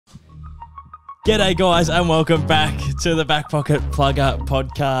G'day guys and welcome back to the Back Pocket Plugger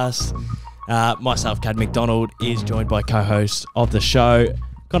podcast. Myself, Caden McDonald, is joined by co-host of the show,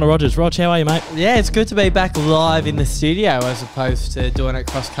 Connor Rogers. Rog, how are you, mate? Yeah, it's good to be back live in the studio as opposed to doing it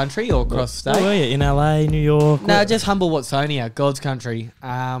cross country or cross state. Where were you? In LA, New York? No, just humble Watsonia, God's country.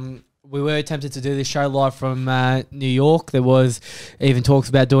 We were tempted to do this show live from New York. There was even talks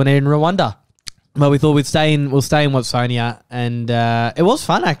about doing it in Rwanda. But we thought we'll stay in Watsonia, and it was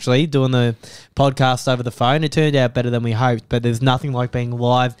fun actually doing the podcast over the phone. It turned out better than we hoped, but there's nothing like being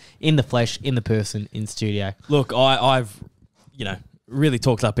live in the flesh, in the person, in studio. Look, I've really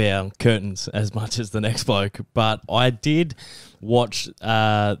talked up our curtains as much as the next bloke, but I did watch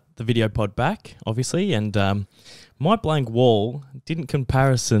the video pod back, obviously, and my blank wall didn't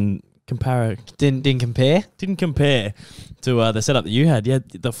compare to the setup that you had. Yeah,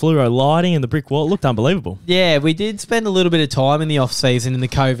 the fluoro lighting and the brick wall, it looked unbelievable. Yeah, we did spend a little bit of time in the off season in the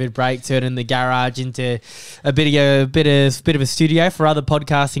COVID break, turning the garage into a bit of a studio for other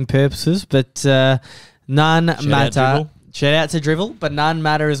podcasting purposes, but none matter. Shout out to Drivel, but none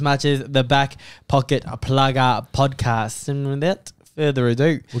matter as much as the Back Pocket Plugger podcast. And without further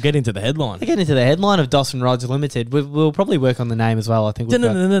ado, we'll get into the headline. We'll get into the headline of Dawson Rods Limited. We'll probably work on the name as well. I think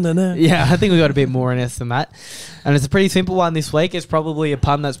Yeah, I think we've got a bit more in us than that. And it's a pretty simple one this week. It's probably a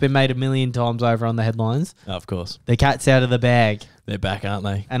pun that's been made a million times over on the headlines. Oh, of course. The cat's out of the bag. They're back, aren't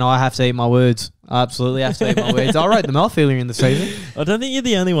they? And I have to eat my words. I absolutely have to eat my words. I wrote them off earlier in the season. I don't think you're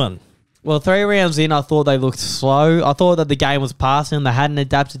the only one. Well, 3 rounds in, I thought they looked slow. I thought that the game was passing and they hadn't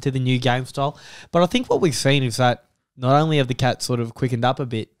adapted to the new game style. But I think what we've seen is that not only have the Cats sort of quickened up a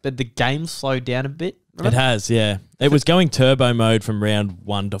bit, but the game slowed down a bit. It has, yeah. It was going turbo mode from round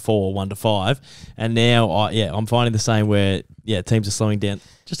 1 to 4, 1 to 5. And now, I'm finding the same where, teams are slowing down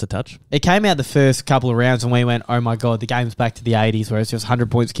just a touch. It came out the first couple of rounds and we went, oh my God, the game's back to the 80s where it's just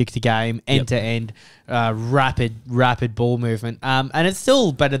 100 points kicked a game, end to end, rapid ball movement. And it's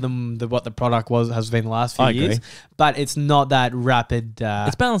still better than what the product has been the last few years. But it's not that rapid.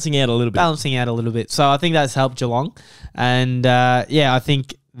 It's balancing out a little bit. So I think that's helped Geelong. And I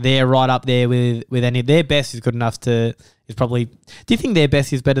think they're right up there with any. Their best is good enough to is probably. Do you think their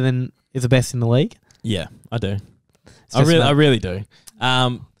best is better than is the best in the league? Yeah, I do. I really do.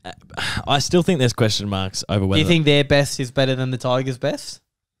 I still think there's question marks over whether. Do you think their best is better than the Tigers' best?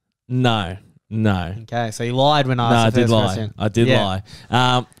 No. Okay, so you lied when I asked the first question. I did lie.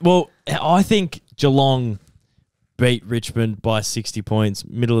 Well, I think Geelong beat Richmond by 60 points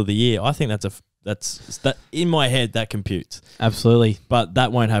middle of the year. I think that's in my head that computes. Absolutely. But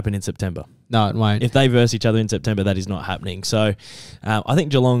that won't happen in September. No, it won't. If they verse each other in September, that is not happening. So I think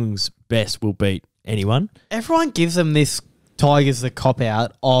Geelong's best will beat anyone. Everyone gives them this Tigers the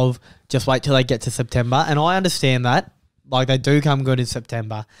cop-out of just wait till they get to September. And I understand that. Like, they do come good in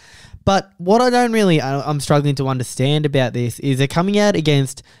September. But what I'm struggling to understand about this is they're coming out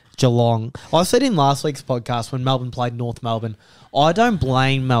against Geelong. I said in last week's podcast when Melbourne played North Melbourne, I don't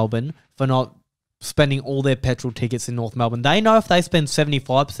blame Melbourne for not spending all their petrol tickets in North Melbourne. They know if they spend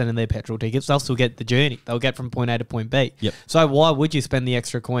 75% of their petrol tickets, they'll still get the journey. They'll get from point A to point B. Yep. So why would you spend the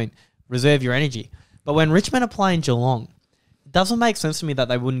extra coin? Reserve your energy. But when Richmond are playing Geelong, it doesn't make sense to me that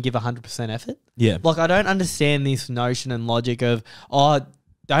they wouldn't give 100% effort. Yeah. Like, I don't understand this notion and logic of,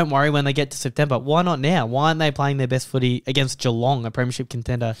 don't worry when they get to September. Why not now? Why aren't they playing their best footy against Geelong, a premiership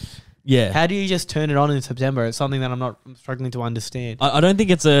contender? Yeah. How do you just turn it on in September? It's something that I'm struggling to understand. I don't think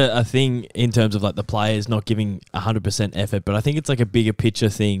it's a thing in terms of like the players not giving 100% effort, but I think it's like a bigger picture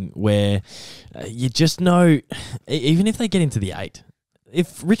thing where you just know, even if they get into the 8,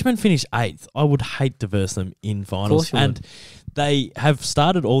 if Richmond finish 8th, I would hate to verse them in finals. And they have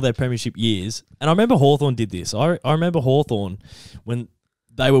started all their premiership years. And I remember Hawthorn did this. I remember Hawthorn, when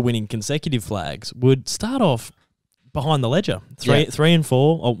they were winning consecutive flags, would start off behind the ledger, 3 and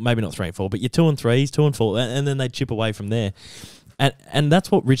 4, or maybe not 3 and 4, but your 2 and 3s, 2 and 4, and then they chip away from there. And that's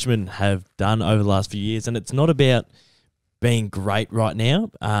what Richmond have done over the last few years. And it's not about being great right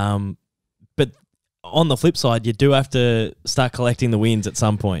now, but on the flip side, you do have to start collecting the wins at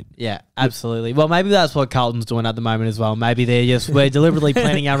some point. Yeah, absolutely. Well, maybe that's what Carlton's doing at the moment as well. Maybe we're deliberately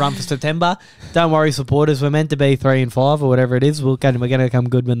planning our run for September. Don't worry, supporters. We're meant to be 3 and 5 or whatever it is. We're going to come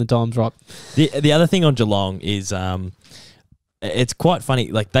good when the time's right. The other thing on Geelong is it's quite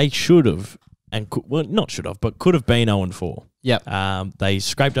funny. Like, they should have, not should have, but could have been 0 and 4. Yep. They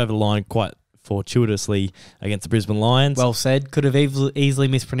scraped over the line quite fortuitously against the Brisbane Lions. Well said. Could have easily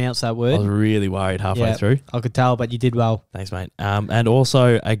mispronounced that word. I was really worried halfway through. I could tell, but you did well. Thanks, mate. And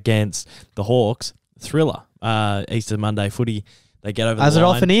also against the Hawks, thriller, Easter Monday footy. They get over the line. As it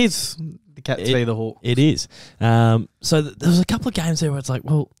often is, the Cats v the Hawks. It is. So there was a couple of games there where it's like,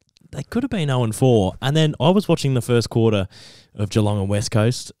 well, they could have been 0-4. And then I was watching the first quarter of Geelong and West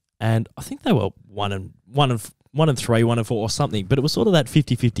Coast, and I think they were 1-3, 1-4 or something. But it was sort of that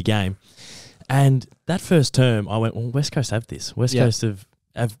 50-50 game. And that first term, I went, well, West Coast have this. West Coast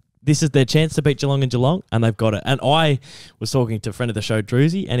have this is their chance to beat Geelong and Geelong, and they've got it. And I was talking to a friend of the show,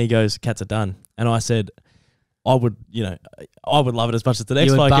 Druzy, and he goes, Cats are done. And I said, I would love it as much as the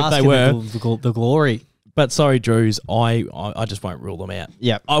next week if they were. The glory. But sorry, Drews, I just won't rule them out.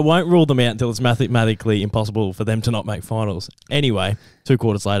 Yeah. I won't rule them out until it's mathematically impossible for them to not make finals. Anyway, 2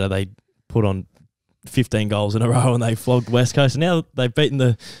 quarters later, they put on 15 goals in a row and they flogged West Coast. And now they've beaten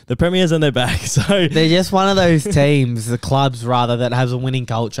the Premiers and they're back. So they're just one of those teams, the clubs rather, that has a winning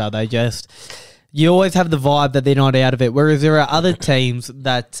culture. You always have the vibe that they're not out of it. Whereas there are other teams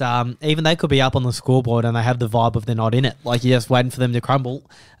that even they could be up on the scoreboard and they have the vibe of they're not in it. Like you're just waiting for them to crumble.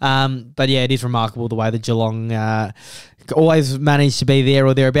 But yeah, it is remarkable the way that Geelong always manage to be there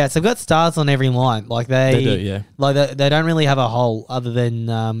or thereabouts. They've got stars on every line. Like they do, yeah. Like they don't really have a hole other than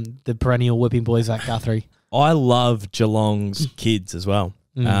the perennial whipping boys like Guthrie. I love Geelong's kids as well.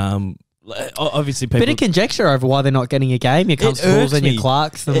 Obviously, people... Bit of conjecture over why they're not getting a game. Your Constables and your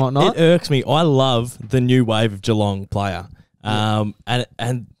Clarks and whatnot. It irks me. I love the new wave of Geelong player. And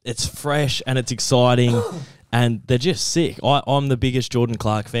it's fresh and it's exciting and they're just sick. I'm the biggest Jordan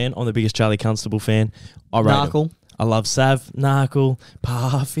Clark fan. I'm the biggest Charlie Constable fan. I rate Narkle. him. I love Sav, Narkle,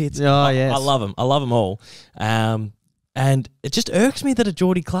 Parfits. Oh, yes. I love them. I love them all. And it just irks me that a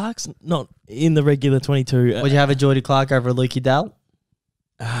Geordie Clark's not in the regular 22. Would you have a Geordie Clark over a Lukey Dale?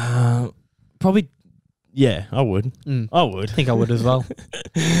 Probably, yeah, I would. I would. I think I would as well.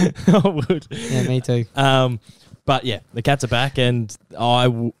 I would. Yeah, me too. But yeah, the Cats are back, and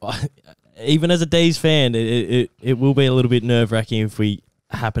even as a D's fan, it will be a little bit nerve wracking if we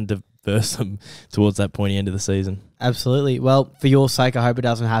happen to verse them towards that pointy end of the season. Absolutely. Well, for your sake, I hope it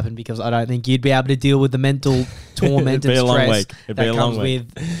doesn't happen because I don't think you'd be able to deal with the mental torment and stress that comes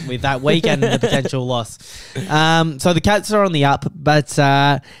with that weekend and the potential loss. So the Cats are on the up, but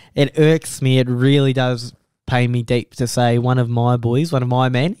it irks me. It really does pain me deep to say one of my boys, one of my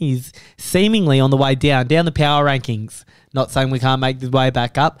men, he's seemingly on the way down the power rankings. Not saying we can't make the way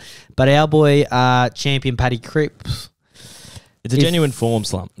back up, but our boy, champion Paddy Cripps, it's a genuine form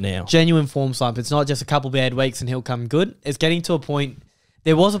slump now. Genuine form slump. It's not just a couple bad weeks and he'll come good. It's getting to a point.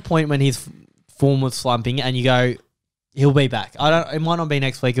 There was a point when his form was slumping and you go, he'll be back. It might not be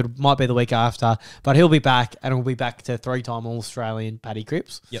next week. It might be the week after, but he'll be back and he'll be back to 3-time All-Australian Paddy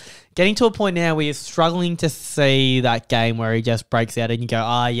Cripps. Yep. Getting to a point now where you're struggling to see that game where he just breaks out and you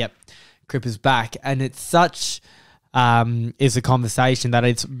go, yep, Cripps is back. And it's such... is a conversation that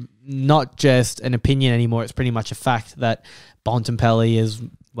it's not just an opinion anymore. It's pretty much a fact that Bont and Pelly is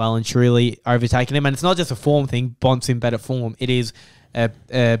well and truly overtaken him. And it's not just a form thing. Bont's in better form. It is a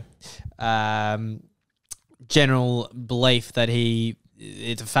general belief that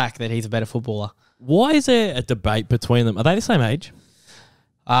it's a fact that he's a better footballer. Why is there a debate between them? Are they the same age?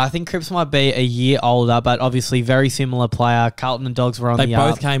 I think Cripps might be a year older, but obviously very similar player. Carlton and Dogs were on the up.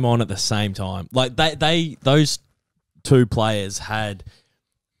 They both came on at the same time. Like those two players had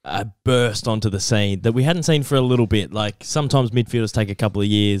a burst onto the scene that we hadn't seen for a little bit. Like sometimes midfielders take a couple of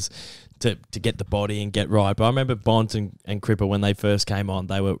years to get the body and get right. But I remember Bont and Cripper when they first came on,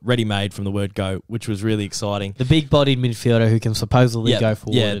 they were ready-made from the word go, which was really exciting. The big-bodied midfielder who can supposedly go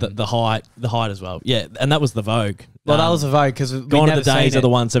forward. Yeah, the height as well. Yeah, and that was the vogue. Well, that was the vogue because gone are the days of the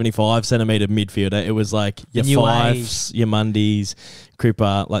 175-centimetre midfielder. It was like your Fifes, your Mundies,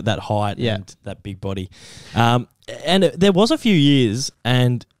 Cripper, like that height and that big body. And there was a few years,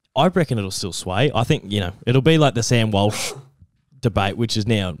 and I reckon it'll still sway. I think, it'll be like the Sam Walsh debate, which is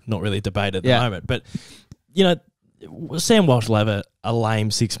now not really a debate at the moment. But, Sam Walsh will have a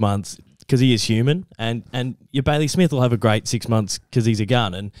lame 6 months because he is human, and your Bailey Smith will have a great 6 months because he's a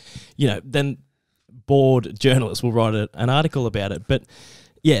gun. And, then bored journalists will write an article about it. But,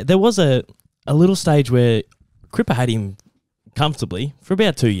 yeah, there was a little stage where Cripper had him comfortably for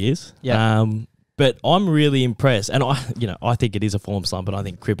about 2 years. Yeah. But I'm really impressed, and I think it is a form slump, and I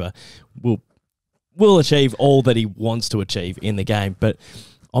think Cripper will achieve all that he wants to achieve in the game. But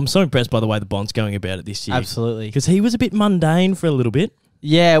I'm so impressed by the way the Bont's going about it this year. Absolutely, because he was a bit mundane for a little bit.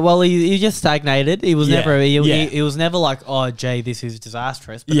 Yeah, well, he just stagnated. He was never he was never like, oh, gee, this is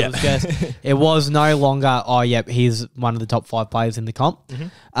disastrous. But it was just it was no longer, oh, yep, he's one of the top 5 players in the comp.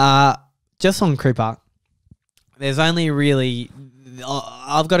 Mm-hmm. Just on Cripper, there's only really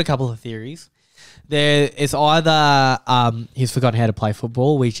I've got a couple of theories. It's either he's forgotten how to play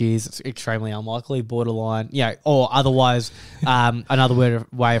football, which is extremely unlikely, borderline, or otherwise another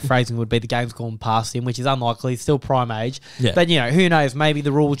way of phrasing would be the game's gone past him, which is unlikely. He's still prime age. Yeah. But, who knows? Maybe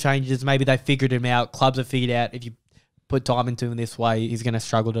the rule changes. Maybe they figured him out. Clubs have figured out if you put time into him this way, he's going to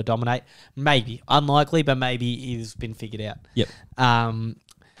struggle to dominate. Maybe. Unlikely, but maybe he's been figured out. Yep.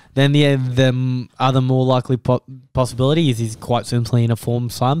 Then the other more likely possibility is he's quite simply in a form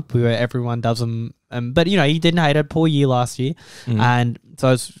slump where everyone does him. But, he didn't hate a poor year last year. And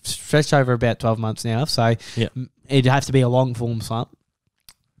so it's stretched over about 12 months now. So it'd have to be a long form slump.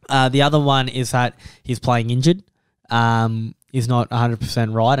 The other one is that he's playing injured. Is not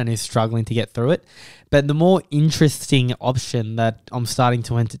 100% right and is struggling to get through it. But the more interesting option that I'm starting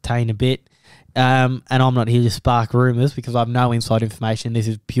to entertain a bit, and I'm not here to spark rumours because I have no inside information. This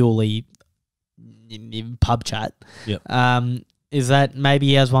is purely pub chat. Yep. Is that maybe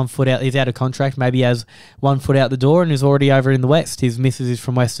he has 1 foot out. He's out of contract. Maybe he has 1 foot out the door and is already over in the West. His missus is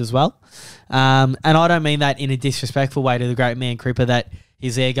from West as well. And I don't mean that in a disrespectful way to the great man Cripper that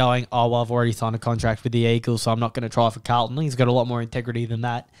he's there going, oh, well, I've already signed a contract with the Eagles, so I'm not going to try for Carlton. He's got a lot more integrity than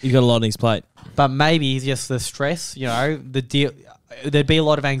that. He's got a lot on his plate. But maybe he's just the stress, the deal. There'd be a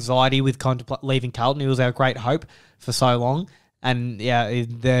lot of anxiety with leaving Carlton. He was our great hope for so long. And,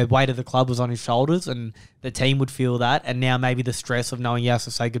 the weight of the club was on his shoulders and the team would feel that. And now maybe the stress of knowing he has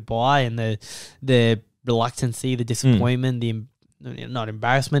to say goodbye and the reluctancy, the disappointment, not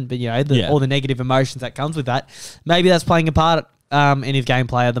embarrassment, but, all the negative emotions that comes with that. Maybe that's playing a part in his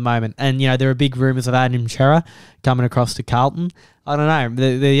gameplay at the moment. And, there are big rumours of Adam Chera coming across to Carlton. I don't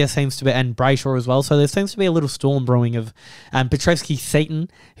know. There just seems to be, and Brayshaw as well. So there seems to be a little storm brewing of Petrevski-Seton,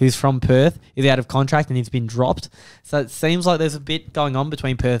 who's from Perth, is out of contract and he's been dropped. So it seems like there's a bit going on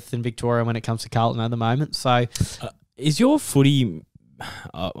between Perth and Victoria when it comes to Carlton at the moment. So is your footy...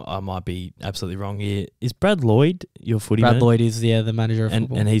 I might be absolutely wrong here. Is Brad Lloyd your footy man? Brad Lloyd is, the manager of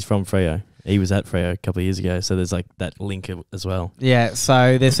football. And he's from Freo. He was at Freo a couple of years ago, so there's like that link as well. Yeah,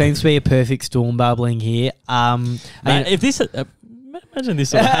 so there seems to be a perfect storm bubbling here. If this... imagine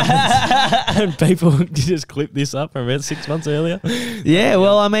this happens and people just clip this up from about 6 months earlier. Yeah,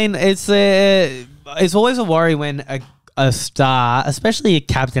 well, I mean, it's always a worry when a star, especially a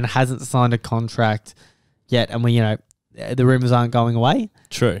captain, hasn't signed a contract yet and when, the rumours aren't going away.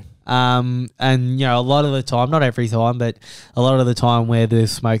 True. And, a lot of the time, not every time, but a lot of the time where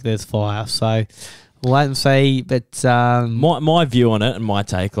there's smoke, there's fire. So we'll wait and see. But my view on it and my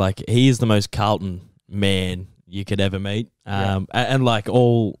take, like, he is the most Carlton man you could ever meet. And like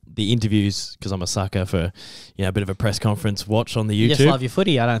all the interviews, because I'm a sucker for, a bit of a press conference watch on the YouTube. You just love your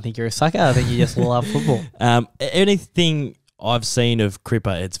footy. I don't think you're a sucker. I think you just love football. Anything I've seen of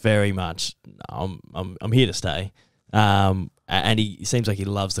Cripper, it's very much, I'm here to stay. And he seems like he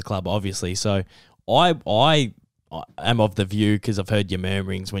loves the club, obviously. So I am of the view, because I've heard your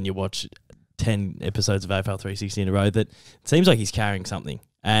murmurings when you watch 10 episodes of AFL 360 in a row, that it seems like he's carrying something.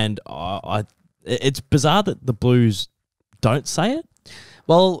 And it's bizarre that the Blues don't say it.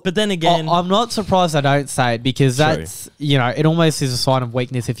 Well, but then again, I'm not surprised they don't say it because that's, it almost is a sign of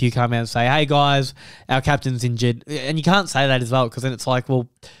weakness if you come out and say, hey guys, our captain's injured. And you can't say that as well because then it's like, well,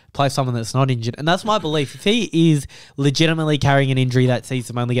 play someone that's not injured. And that's my belief. If he is legitimately carrying an injury that sees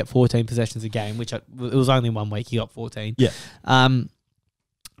him only get 14 possessions a game, which it was only 1 week, he got 14. Yeah.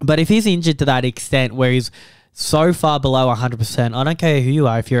 But if he's injured to that extent where he's so far below 100%, I don't care who you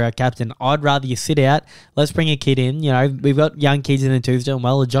are, if you're our captain, I'd rather you sit out. Let's bring a kid in. We've got young kids in the twos doing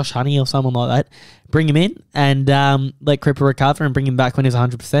well, or Josh Honey or someone like that. Bring him in and let Cripper recover and bring him back when he's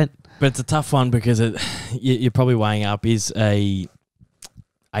 100%. But it's a tough one because you're probably weighing up, is a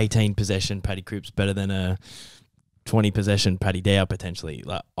 18 possession Paddy Cripps better than a 20 possession Paddy Dow potentially?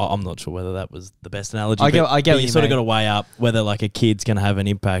 Like, I'm not sure whether that was the best analogy. I get but you sort of got to weigh up whether like a kid's going to have an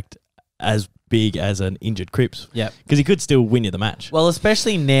impact as big as an injured Cripps. Yeah. Because he could still win you the match. Well,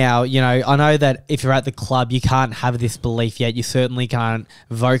 especially now, I know that if you're at the club, you can't have this belief yet. You certainly can't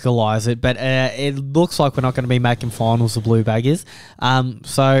vocalise it, but it looks like we're not going to be making finals of Blue Baggers.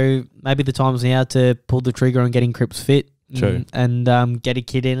 So maybe the time's now to pull the trigger on getting Cripps fit. True. And get a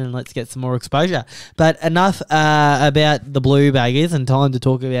kid in and let's get some more exposure. But enough about the Blue Baggers and time to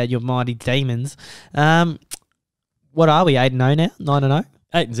talk about your mighty Demons. What are we, 8-0 now? 9-0?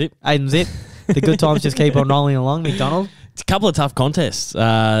 8 and zip. 8 and zip. The good times just keep on rolling along, McDonald. It's a couple of tough contests.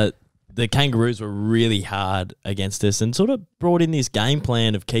 The Kangaroos were really hard against us and sort of brought in this game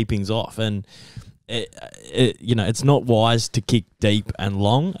plan of keepings off. And, it's not wise to kick deep and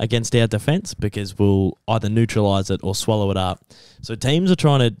long against our defence because we'll either neutralise it or swallow it up. So teams are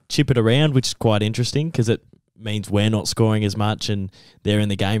trying to chip it around, which is quite interesting because it means we're not scoring as much and they're in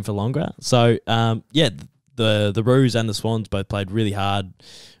the game for longer. So, the Roos and the Swans both played really hard,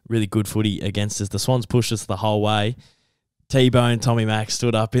 really good footy against us. The Swans pushed us the whole way. T-Bone, Tommy Mack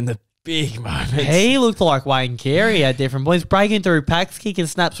stood up in the big moments. He looked like Wayne Carey at different points, breaking through packs, kicking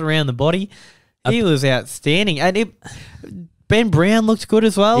snaps around the body. He was outstanding. And Ben Brown looked good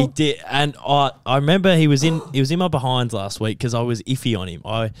as well. He did, and I remember he was in my behinds last week because I was iffy on him.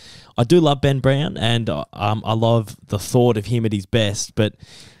 I do love Ben Brown, and I love the thought of him at his best, but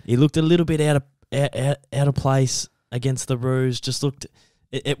he looked a little bit out of place against the Roos. Just looked,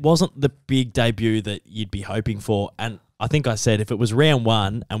 it wasn't the big debut that you'd be hoping for, and I think I said if it was round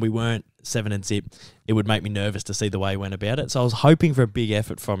one and we weren't 7-0, it would make me nervous to see the way he went about it. So I was hoping for a big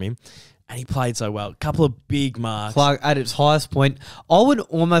effort from him. And he played so well. A couple of big marks. Clark, at its highest point, I would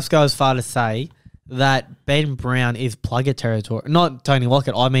almost go as far to say that Ben Brown is plugger territory. Not Tony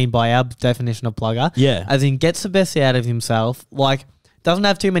Lockett, I mean by our definition of plugger. Yeah. As in gets the best out of himself. Like, doesn't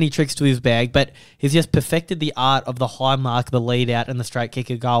have too many tricks to his bag, but he's just perfected the art of the high mark, the lead out, and the straight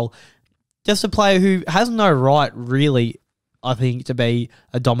kicker goal. Just a player who has no right, really, I think, to be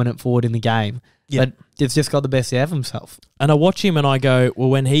a dominant forward in the game. Yeah. But it's just got the best out of himself. And I watch him and I go, well,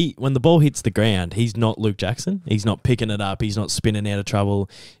 when the ball hits the ground, he's not Luke Jackson. He's not picking it up. He's not spinning out of trouble.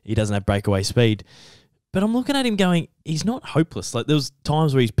 He doesn't have breakaway speed. But I'm looking at him going, he's not hopeless. Like, there was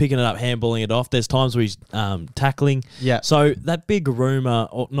times where he's picking it up, handballing it off. There's times where he's tackling. Yeah. So that big rumour,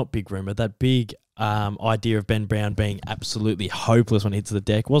 or not big rumour, that big idea of Ben Brown being absolutely hopeless when he hits the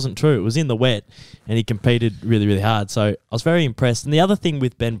deck wasn't true. It was in the wet, and he competed really, really hard. So I was very impressed. And the other thing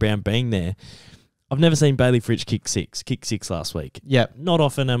with Ben Brown being there, I've never seen Bailey Fritsch kick six last week. Yeah. Not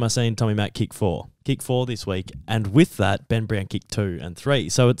often am I seeing Tommy Mack kick four this week. And with that, Ben Brown kicked 2 and 3.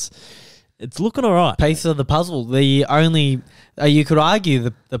 So it's looking all right. Piece of the puzzle. The only, you could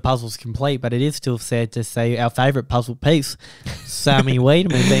argue the puzzle's complete, but it is still sad to say our favourite puzzle piece, Sammy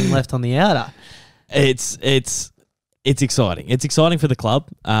Wiedemann being left on the outer. It's exciting. It's exciting for the club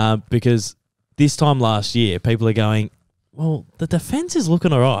because this time last year, people are going, well, the defence is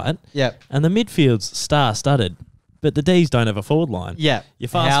looking all right. Yeah. And the midfield's star-studded, but the Ds don't have a forward line. Yeah. You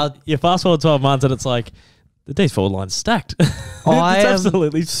fast forward 12 months and it's like, the D's forward line's stacked. I it's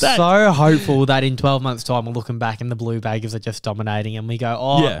absolutely stacked. So hopeful that in 12 months' time we're looking back and the Blue Baggers are just dominating and we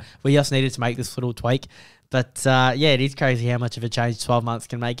go, we just needed to make this little tweak. But, it is crazy how much of a change 12 months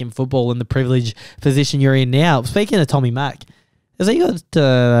can make in football and the privileged position you're in now. Speaking of Tommy Mack, has he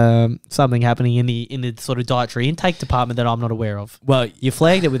got something happening in the sort of dietary intake department that I'm not aware of? Well, you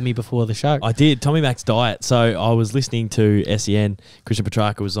flagged it with me before the show. I did. Tommy Mack's diet. So I was listening to SEN. Christian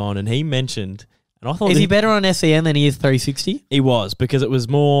Petrarca was on, and he mentioned, and I thought, is he better on SEN than he is 360? He was, because it was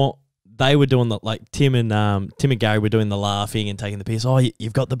more. They were doing Tim and Gary were doing the laughing and taking the piss. Oh,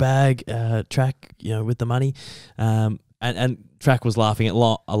 you've got the bag, Track, with the money, and Track was laughing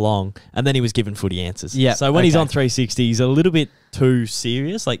along, and then he was giving footy answers. Yeah. So when he's on 360, he's a little bit too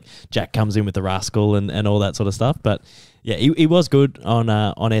serious. Like Jack comes in with the rascal and all that sort of stuff. But yeah, he was good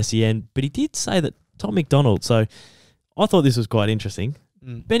on SEN. But he did say that Tom McDonald. So I thought this was quite interesting.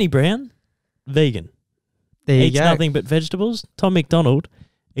 Benny Brown, vegan. There you eats go. nothing but vegetables. Tom McDonald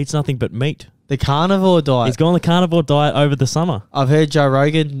eats nothing but meat. The carnivore diet. He's gone the carnivore diet over the summer. I've heard Joe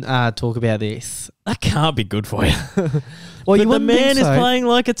Rogan talk about this. That can't be good for you. Well, but the man is playing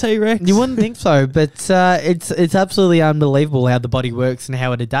like a T-Rex. You wouldn't think so, but it's absolutely unbelievable how the body works and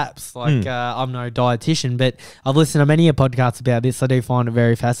how it adapts. Like, I'm no dietitian, but I've listened to many podcasts about this. I do find it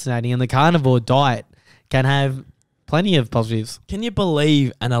very fascinating. And the carnivore diet can have plenty of positives. Can you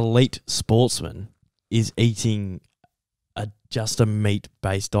believe an elite sportsman is eating just a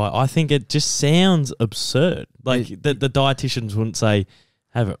meat-based diet? I think it just sounds absurd. Like the dietitians wouldn't say,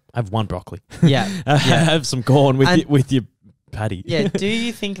 have one broccoli. Yeah. Have some corn with your patty. Yeah. Do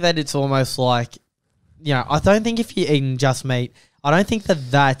you think that it's almost like, I don't think if you're eating just meat, I don't think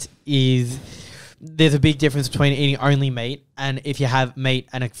that is, there's a big difference between eating only meat and if you have meat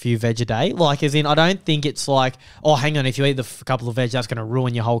and a few veg a day. Like, as in, I don't think it's like, oh, hang on, if you eat a couple of veg, that's going to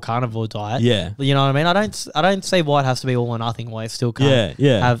ruin your whole carnivore diet. Yeah. You know what I mean? I don't see why it has to be all or nothing, why it still can't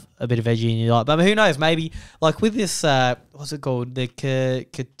have a bit of veggie in your diet. But who knows? Maybe, like with this, what's it called? The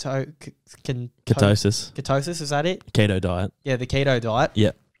ketosis. Ketosis, is that it? keto diet. Yeah, the keto diet.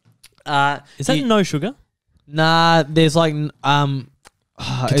 Yeah. Is that no sugar? Nah, there's like...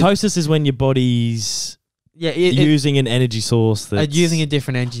 Ketosis is when your body's using an energy source that's... using a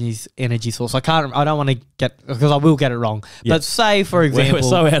different energy source. I don't want to get... Because I will get it wrong. Yeah. But say, for example... We're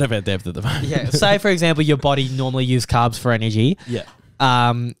so out of our depth at the moment. Yeah. Say, for example, your body normally uses carbs for energy. Yeah.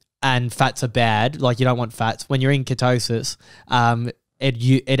 And fats are bad. Like, you don't want fats. When you're in ketosis,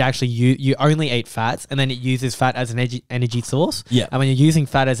 it actually you only eat fats, and then it uses fat as an energy source. Yeah. And when you're using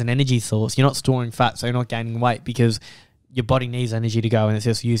fat as an energy source, you're not storing fat, so you're not gaining weight because your body needs energy to go, and it's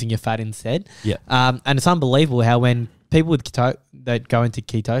just using your fat instead. Yeah. And it's unbelievable how when people with that go into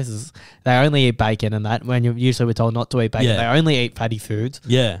ketosis, they only eat bacon, and that when we're told not to eat bacon, they only eat fatty foods.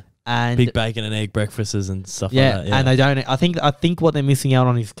 Yeah. And big bacon and egg breakfasts and stuff yeah, like that. Yeah. and they don't. I think what they're missing out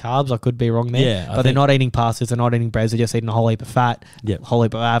on is carbs. I could be wrong there. Yeah, but they're not eating pastas. They're not eating breads. They're just eating a whole heap of fat, whole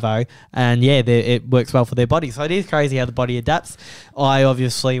heap of avo, and yeah, it works well for their body. So it is crazy how the body adapts. I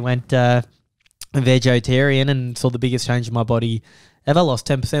obviously went vegetarian and saw the biggest change in my body ever. Lost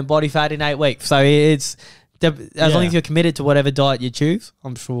 10% body fat in 8 weeks. So it's as long as you're committed to whatever diet you choose,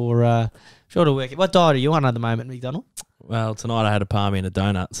 I'm sure it'll work. What diet are you on at the moment, McDonald? Well, tonight I had a palmy and a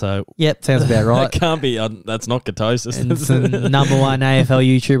donut, so... Yep, sounds about right. That can't be... that's not ketosis. And it's the number one AFL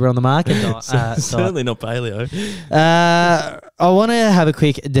YouTuber on the market. Certainly not paleo. I want to have a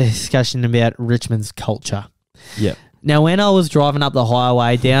quick discussion about Richmond's culture. Yep. Now, when I was driving up the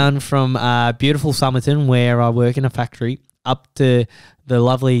highway down from beautiful Somerton, where I work in a factory, up to the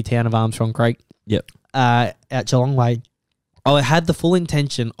lovely town of Armstrong Creek, out Geelong Way, I had the full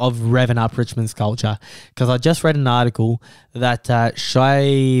intention of revving up Richmond's culture because I just read an article that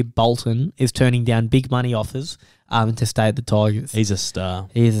Shea Bolton is turning down big money offers to stay at the Tigers. He's a star.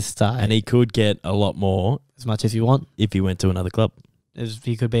 He is a star. And he could get a lot more. As much as you want. If he went to another club.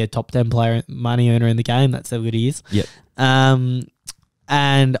 He could be a top 10 player, money earner in the game. That's how good he is. Yep.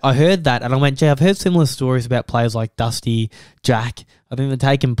 And I heard that and I went, gee, I've heard similar stories about players like Dusty, Jack. I think they're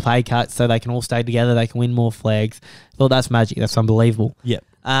taking pay cuts so they can all stay together. They can win more flags. I thought that's magic. That's unbelievable. Yep.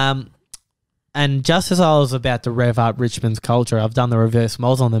 And just as I was about to rev up Richmond's culture, I've done the reverse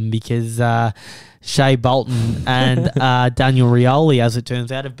moz on them because Shea Bolton and Daniel Rioli, as it turns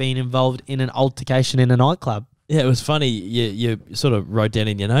out, have been involved in an altercation in a nightclub. Yeah, it was funny. You sort of wrote down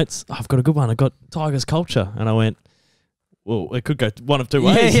in your notes, I've got a good one. I got Tigers culture. And I went, well, it could go one of two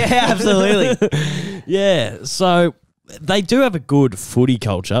ways. Yeah, absolutely. Yeah, so they do have a good footy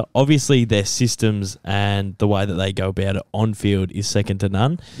culture. Obviously, their systems and the way that they go about it on field is second to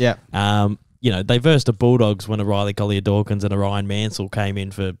none. Yeah. They versed the Bulldogs when a Riley Collier-Dawkins and a Ryan Mansell came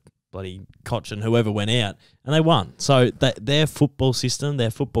in for bloody Koch and whoever went out, and they won. So their football system,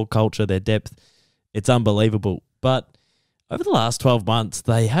 their football culture, their depth, it's unbelievable. But over the last 12 months,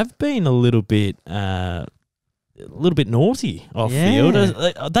 they have been a little bit naughty off field.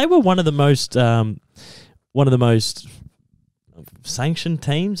 They were one of the most sanctioned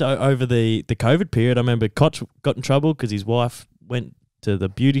teams over the COVID period. I remember Koch got in trouble because his wife went to the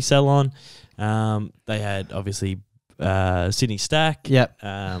beauty salon. They had obviously Sydney Stack. Yep.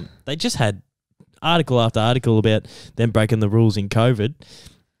 They just had article after article about them breaking the rules in COVID.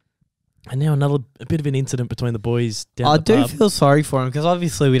 And now a bit of an incident between the boys down the pub. Feel sorry for him because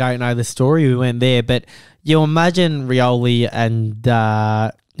obviously we don't know the story. We went there, but you imagine Rioli and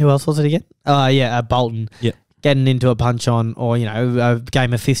who else was it again? Bolton. Yep. Getting into a punch-on or, a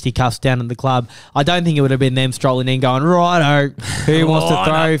game of fisticuffs down at the club. I don't think it would have been them strolling in going, righto, who wants to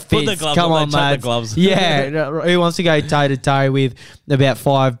throw fists? Come on, mate. Yeah, who wants to go toe-to-toe with about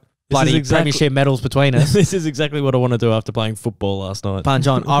 5 bloody premiership medals between us? This is exactly what I want to do after playing football last night. Punch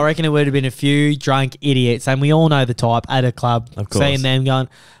on. I reckon it would have been a few drunk idiots, and we all know the type at a club, of course, seeing them going,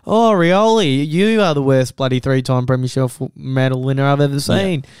 oh, Rioli, you are the worst bloody 3-time premiership medal winner I've ever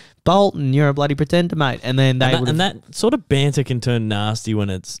seen. Yeah. Bolton, you're a bloody pretender, mate. And then and that sort of banter can turn nasty when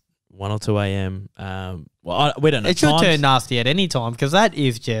it's 1 or 2 a.m. We don't know. It should turn nasty at any time because that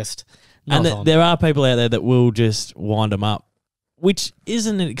is just not on. There are people out there that will just wind them up, which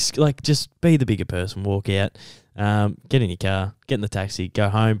isn't just be the bigger person, walk out, get in your car, get in the taxi, go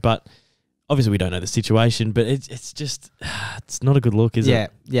home. But obviously we don't know the situation, but it's just it's not a good look, is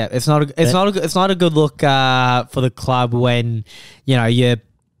it? Yeah, it's not a good look for the club when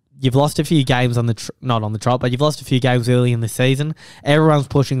you've lost a few games not on the trot, but you've lost a few games early in the season. Everyone's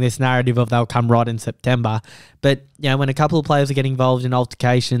pushing this narrative of they'll come right in September. But, when a couple of players are getting involved in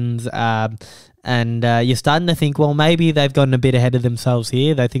altercations and you're starting to think, well, maybe they've gotten a bit ahead of themselves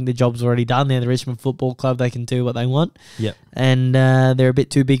here. They think the job's already done. They're the Richmond Football Club. They can do what they want. Yep. And they're a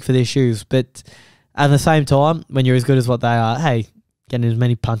bit too big for their shoes. But at the same time, when you're as good as what they are, hey, getting as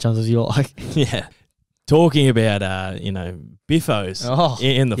many punch-ons as you like. Yeah. Talking about, biffos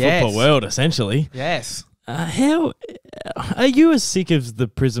in the football world, essentially. Yes. How are you as sick of the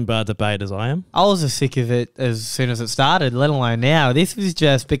prison bar debate as I am? I was as sick of it as soon as it started, let alone now. This is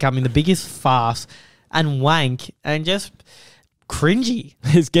just becoming the biggest farce and wank and just cringy.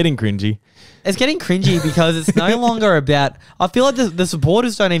 It's getting cringy. It's getting cringy because it's no longer about... I feel like the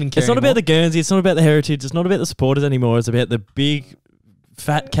supporters don't even care It's not anymore. about the Guernsey. It's not about the heritage. It's not about the supporters anymore. It's about the big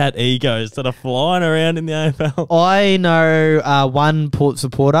fat cat egos that are flying around in the AFL. I know one Port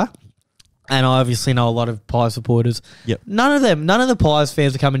supporter, and I obviously know a lot of Pies supporters. Yep. None of the Pies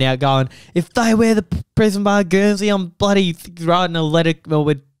fans are coming out going, if they wear the prison bar Guernsey, I'm bloody writing a letter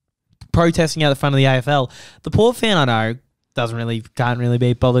with protesting out the front of the AFL. The Port fan I know can't really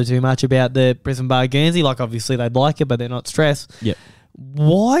be bothered too much about the prison bar Guernsey. Like, obviously they'd like it, but they're not stressed. Yep.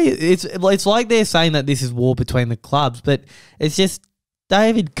 Why? It's like they're saying that this is war between the clubs, but it's just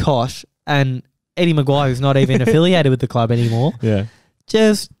David Koch and Eddie Maguire, who's not even affiliated with the club anymore. Yeah.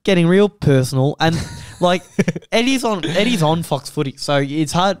 Just getting real personal, and like Eddie's on Fox Footy, so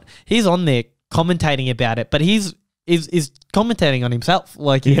it's hard. He's on there commentating about it, but he's commentating on himself,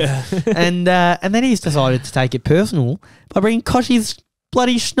 like Yeah. and then he's decided to take it personal by bringing Kochie's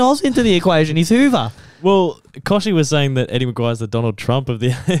bloody schnoz into the equation. He's Hoover. Well, Koshi was saying that Eddie Maguire's the Donald Trump of the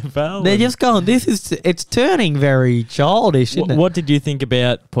AFL. They're just going, it's turning very childish, isn't it? What did you think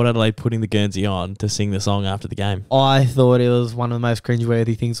about Port Adelaide putting the Guernsey on to sing the song after the game? I thought it was one of the most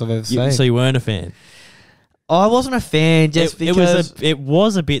cringeworthy things I've ever seen. So you weren't a fan? I wasn't a fan because... It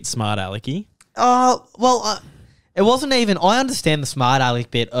was a bit smart alecky. It wasn't even... I understand the smart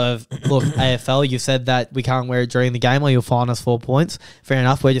aleck bit of, look, AFL, you said that we can't wear it during the game or you'll fine us 4 points. Fair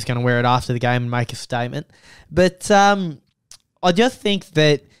enough, we're just going to wear it after the game and make a statement. But I just think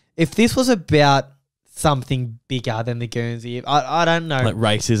that if this was about something bigger than the Guernsey, I don't know. Like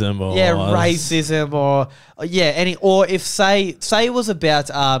racism or... Yeah, racism or... Yeah, or if, say it was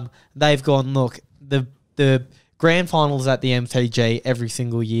about... they've gone, look, the grand finals at the MTG every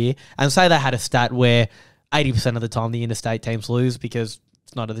single year, and say they had a stat where 80% of the time the interstate teams lose because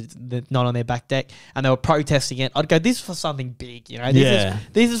it's not on their back deck, and they were protesting it, I'd go, this is for something big, you know.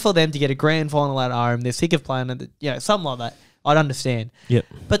 This is for them to get a grand final at home. They're sick of playing it, something like that. I'd understand. Yep.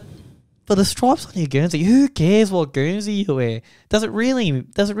 But for the stripes on your Guernsey, who cares what Guernsey you wear? Does it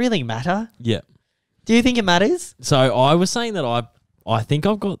really matter? Yeah. Do you think it matters? So I was saying that I think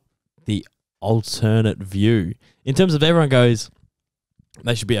I've got the alternate view in terms of everyone goes,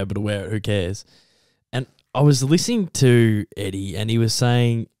 they should be able to wear it. Who cares? And I was listening to Eddie, and he was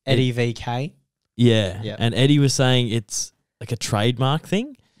saying Eddie VK. Yeah. And Eddie was saying it's like a trademark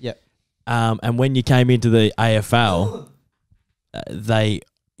thing. Yep. And when you came into the AFL,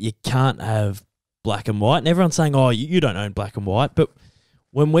 you can't have black and white. And everyone's saying, oh, you don't own black and white. But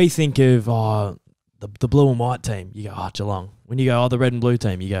when we think of the blue and white team, you go, oh, Geelong. When you go, oh, the red and blue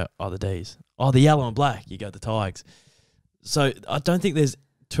team, you go, oh, the D's. Oh, the yellow and black, you go, the Tigers. So I don't think there's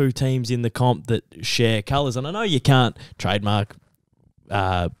two teams in the comp that share colours. And I know you can't trademark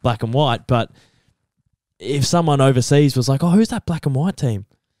black and white, but if someone overseas was like, oh, who's that black and white team?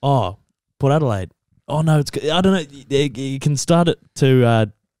 Oh, Port Adelaide. Oh, no, I don't know. You can start it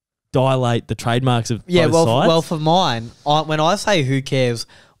to dilate the trademarks of both sides. Well, for mine, when I say who cares,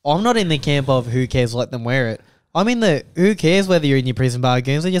 I'm not in the camp of who cares, let them wear it. I'm in the who cares whether you're in your prison bar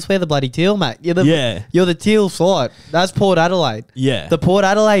games, just wear the bloody teal, mate. You're the teal side. That's Port Adelaide. Yeah. The Port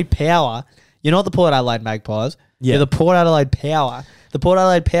Adelaide Power. You're not the Port Adelaide Magpies. Yeah. You're the Port Adelaide Power. The Port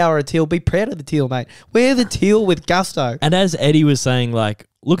Adelaide Power are teal. Be proud of the teal, mate. Wear the teal with gusto. And as Eddie was saying, like,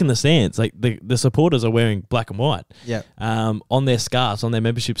 look in the stands. Like, the supporters are wearing black and white. Yeah. On their scarves, on their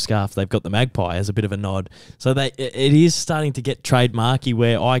membership scarf, they've got the magpie as a bit of a nod. So it is starting to get trademarky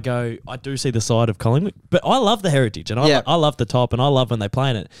where I do see the side of Collingwood. But I love the heritage, and I love the top, and I love when they play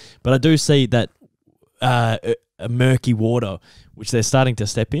in it. But I do see that a murky water, which they're starting to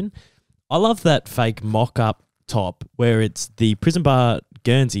step in. I love that fake mock-up top where it's the prison bar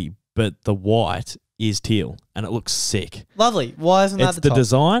Guernsey, but the white is teal, and it looks sick. Lovely. Why isn't that it's the top?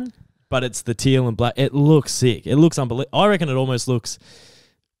 Design, but it's the teal and black. It looks sick. It looks unbelievable. I reckon it almost looks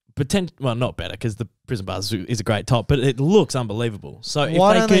well, not better because the prison bar is a great top, but it looks unbelievable. So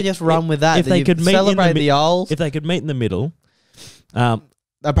why don't they just run with that? If they could celebrate the Owls, if they could meet in the middle.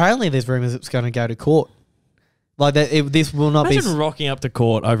 Apparently, there's rumours it's going to go to court. Like that, this will not Imagine rocking up to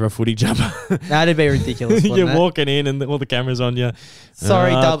court over a footy jumper. That'd be ridiculous. You're walking in and all the cameras on you.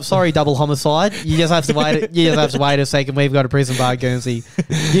 Sorry, double homicide. You just have to wait. You just have to wait a second. We've got a prison bar Guernsey.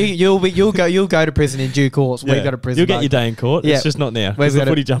 You'll go to prison in due course. Yeah. We've got a prison. You'll get your day in court. Yeah. It's just not now. It's a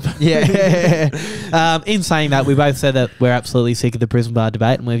footy jumper. Yeah. In saying that, we both said that we're absolutely sick of the prison bar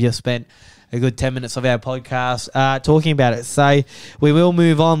debate, and we've just spent a good 10 minutes of our podcast talking about it. So we will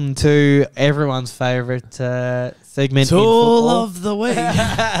move on to everyone's favourite segment. Tool of the week.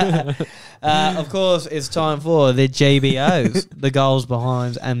 Of course, it's time for the GBOs, the goals,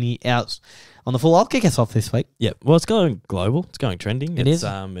 behinds, and the outs on the full. I'll kick us off this week. Yeah, well, it's going global. It's going trending.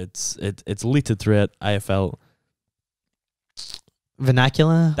 It's littered throughout AFL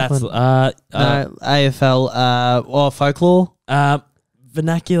vernacular. That's AFL or folklore.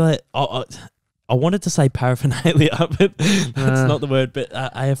 vernacular. I wanted to say paraphernalia, but that's not the word. But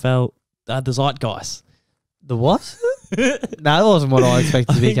AFL, the zeitgeist. The what? No, that wasn't what I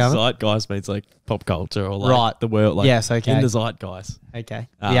expected to be coming. Zeitgeist means like pop culture or like Right. the world. Like Yes, okay. in the zeitgeist. Okay.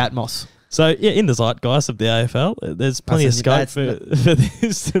 The Atmos. So, yeah, in the zeitgeist of the AFL, there's plenty of scope for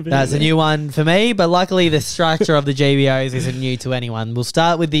this to be. That's a new one for me, but luckily the structure of the GBOs isn't new to anyone. We'll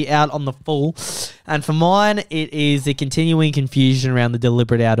start with the out on the full. And for mine, it is the continuing confusion around the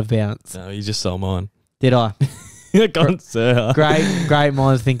deliberate out of bounds. No, you just stole mine. Did I? Gone, sir. Great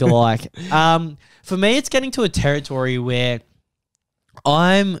minds think alike. For me, it's getting to a territory where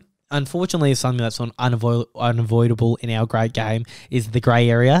unfortunately, something that's unavoidable in our grade game is the grey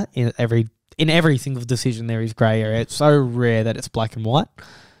area. In every single decision, there is grey area. It's so rare that it's black and white.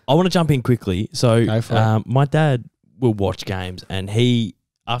 I want to jump in quickly. So, Go for it. my dad will watch games, and he,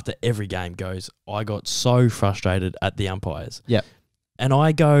 after every game, goes, I got so frustrated at the umpires. Yep. And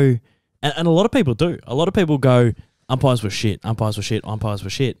I go, and a lot of people do. A lot of people go, umpires were shit, umpires were shit, umpires were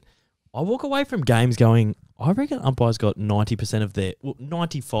shit. I walk away from games going, I reckon umpires got 90% of their,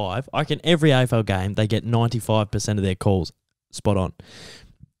 95. I reckon every AFL game, they get 95% of their calls spot on.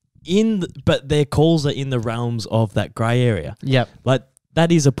 But their calls are in the realms of that grey area. Yep. Like,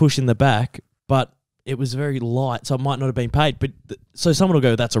 that is a push in the back, but it was very light, so it might not have been paid. But so someone will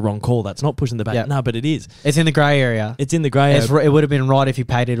go, that's a wrong call. That's not pushing the back. Yep. No, but it is. It's in the grey area. It's in the grey area. It would have been right if you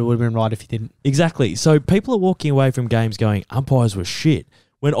paid it. It would have been right if you didn't. Exactly. So people are walking away from games going, umpires were shit.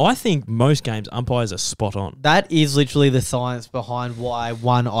 When I think most games, umpires are spot on. That is literally the science behind why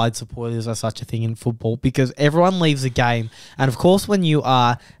one-eyed supporters are such a thing in football, because everyone leaves a game. And, of course, when you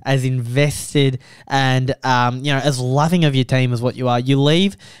are as invested and, as loving of your team as what you are, you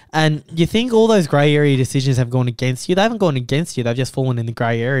leave and you think all those grey area decisions have gone against you. They haven't gone against you. They've just fallen in the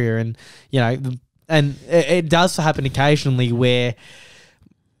grey area. And, and it does happen occasionally where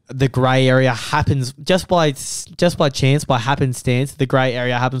the grey area happens just by chance, by happenstance. The grey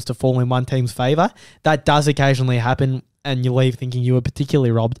area happens to fall in one team's favour. That does occasionally happen, and you leave thinking you were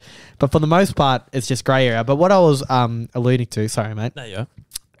particularly robbed. But for the most part, it's just grey area. But what I was alluding to, sorry, mate, There you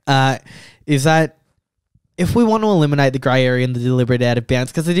is that if we want to eliminate the grey area and the deliberate out of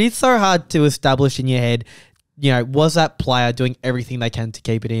bounds, because it is so hard to establish in your head, was that player doing everything they can to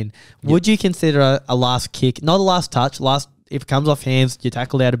keep it in? Yep. Would you consider a last kick, not a last touch, if it comes off hands, you're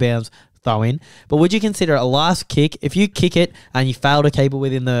tackled out of bounds, throw in. But would you consider a last kick, if you kick it and you fail to keep it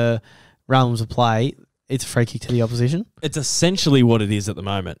within the realms of play, it's a free kick to the opposition? It's essentially what it is at the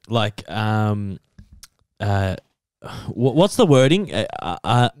moment. Like, what's the wording?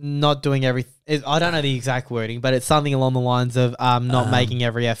 Not doing everything. I don't know the exact wording, but it's something along the lines of not making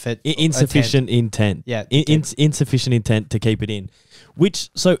every effort. Insufficient intent. Yeah. Insufficient intent to keep it in.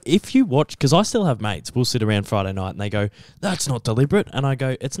 So if you watch, because I still have mates, we'll sit around Friday night and they go, that's not deliberate. And I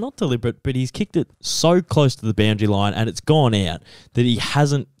go, it's not deliberate, but he's kicked it so close to the boundary line and it's gone out that he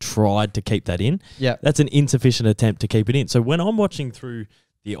hasn't tried to keep that in. Yeah. That's an insufficient attempt to keep it in. So when I'm watching through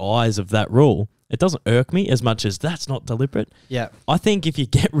the eyes of that rule, it doesn't irk me as much as that's not deliberate. Yeah. I think if you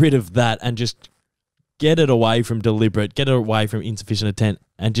get rid of that and just get it away from deliberate, get it away from insufficient attempt,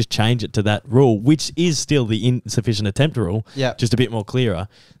 and just change it to that rule, which is still the insufficient attempt rule, just a bit more clearer,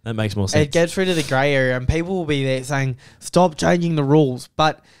 that makes more sense. It gets rid of the grey area, and people will be there saying, stop changing the rules.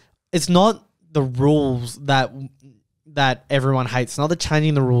 But it's not the rules that everyone hates. It's not the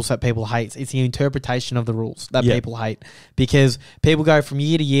changing the rules that people hate. It's the interpretation of the rules that people hate. Because people go from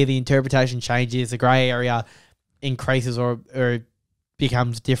year to year, the interpretation changes, the grey area increases or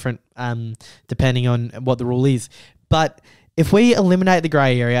becomes different depending on what the rule is. But if we eliminate the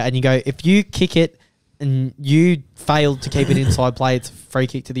grey area and you go, if you kick it and you fail to keep it inside play, it's a free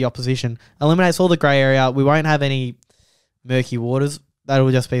kick to the opposition. Eliminates all the grey area. We won't have any murky waters. That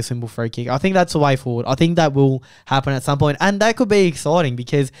will just be a simple free kick. I think that's the way forward. I think that will happen at some point. And that could be exciting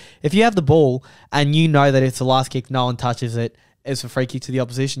because if you have the ball and you know that it's the last kick, no one touches it, it's a free kick to the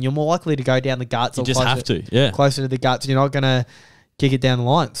opposition, you're more likely to go down the guts. You just have to, yeah. Closer to the guts. You're not going to kick it down the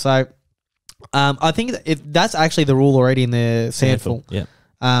line. So I think that's actually the rule already in the Sandful. Yeah.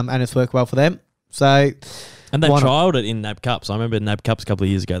 And it's worked well for them. So, and they've trialled it in NAB Cups. I remember in NAB Cups a couple of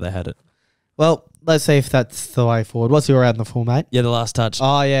years ago they had it. Well, let's see if that's the way forward. What's your out in the full, mate? Yeah, the last touch.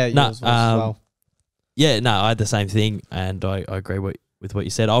 Oh, yeah. Yours was as well. Yeah, no, I had the same thing, and I agree with what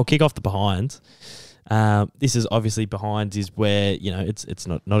you said. I'll kick off the behinds. This is obviously behinds is where, it's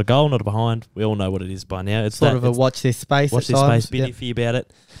not a goal, not a behind. We all know what it is by now. It's sort of a watch this space. Watch this space, bit iffy about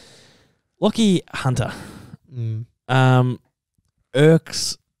it. Lachie Hunter.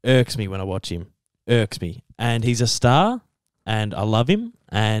 Irks me when I watch him. Irks me. And he's a star, and I love him,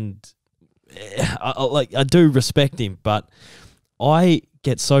 and I do respect him, but I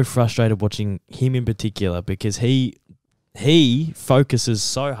get so frustrated watching him in particular because he focuses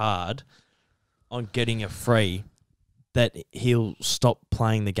so hard on getting a free that he'll stop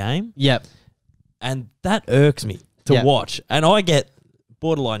playing the game. Yep. And that irks me to Yep. watch. And I get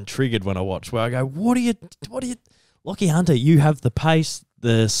borderline triggered when I watch, where I go, what are you, Lachie Hunter, you have the pace,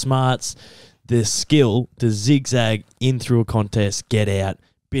 the smarts, the skill to zigzag in through a contest, get out,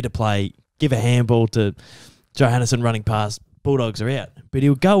 bit of play, give a handball to Johannesson running past, Bulldogs are out. But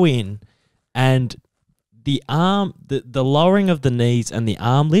he'll go in and the arm, the lowering of the knees and the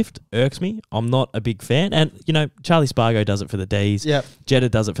arm lift irks me. I'm not a big fan. And, you know, Charlie Spargo does it for the Ds. Yep. Jetta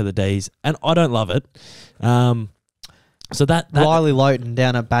does it for the Ds. And I don't love it. So that Riley Lowton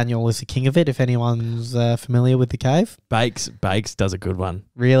down at Banyule is the king of it, if anyone's familiar with the cave. Bakes does a good one.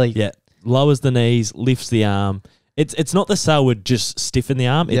 Really? Yeah. Lowers the knees, lifts the arm. It's not the Selwood just stiffen the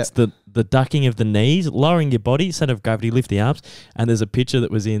arm. It's the ducking of the knees, lowering your body, center of gravity, lift the arms. And there's a picture that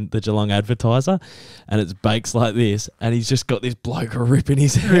was in the Geelong Advertiser, and it's Bakes like this, and he's just got this bloke ripping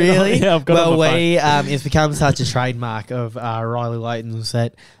his head. Really? Yeah, I've got it on my phone. It's become such a trademark of Riley Lowton's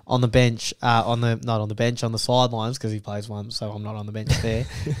that on the bench, on the sidelines, because he plays one, so I'm not on the bench there.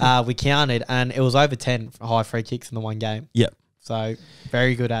 We counted, and it was over 10 high free kicks in the one game. Yep. So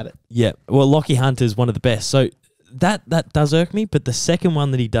very good at it. Yeah. Well, Lachie Hunter's one of the best. So that does irk me, but the second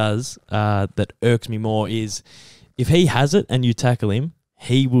one that he does that irks me more is if he has it and you tackle him,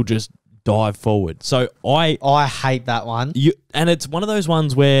 he will just dive forward. So I hate that one. And it's one of those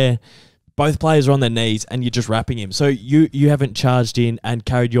ones where both players are on their knees and you're just wrapping him. So you haven't charged in and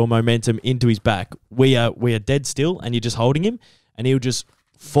carried your momentum into his back. We are dead still and you're just holding him and he'll just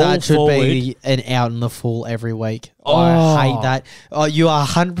fall that should forward. be an out in the full every week. I hate that. Oh, you are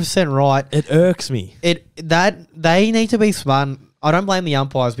 100% right. It irks me. They need to be smart. I don't blame the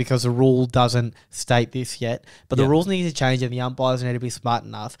umpires because the rule doesn't state this yet, but the rules need to change and the umpires need to be smart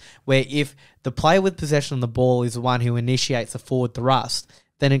enough where if the player with possession of the ball is the one who initiates the forward thrust,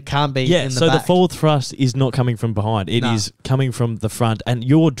 then it can't be in the so back. the forward thrust is not coming from behind. It is coming from the front and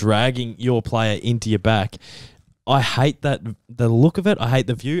you're dragging your player into your back. I hate the look of it. I hate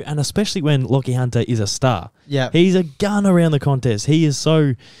the view, and especially when Lachie Hunter is a star. Yeah, he's a gun around the contest. He is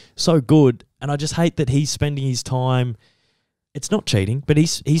so good, and I just hate that he's spending his time. It's not cheating, but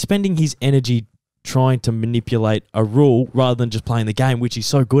he's spending his energy trying to manipulate a rule rather than just playing the game, which he's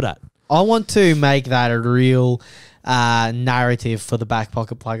so good at. I want to make that a real narrative for the Back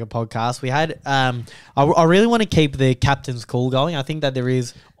Pocket Plugger podcast. We had, I really want to keep the captain's call going. I think that there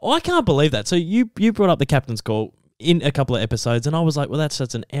is. I can't believe that. So you brought up the captain's call in a couple of episodes, and I was like, well, that's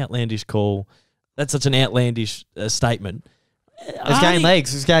such an outlandish call. That's such an outlandish statement. It's gaining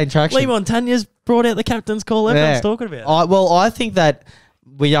legs. It's gaining traction. Lee Montagne's brought out the captain's call. Everyone's talking about it. I think that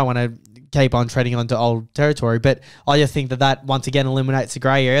we don't want to keep on treading onto old territory, but I just think that once again eliminates the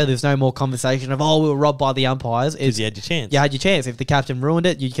grey area. There's no more conversation of, we were robbed by the umpires. Because you had your chance. You had your chance. If the captain ruined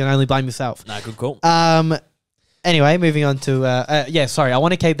it, you can only blame yourself. No, good call. Anyway, moving on to... I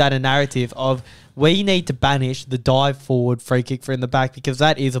want to keep that a narrative of we need to banish the dive forward free kick for in the back because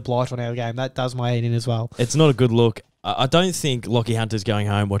that is a blight on our game. That does my head in as well. It's not a good look. I don't think Lachie Hunter's going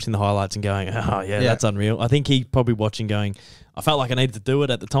home watching the highlights and going, that's unreal. I think he's probably watching going, I felt like I needed to do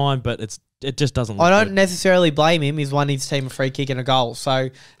it at the time, but it just doesn't look I don't good. necessarily blame him. He's won his team a free kick and a goal. So,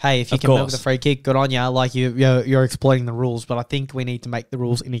 hey, if you can milk the free kick, good on you. Like, you're exploiting the rules, but I think we need to make the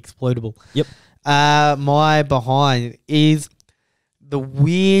rules inexploitable. Yep. My behind is the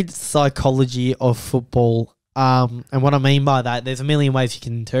weird psychology of football. And what I mean by that, there's a million ways you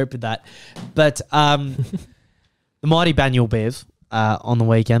can interpret that. But the mighty Banyule Bears on the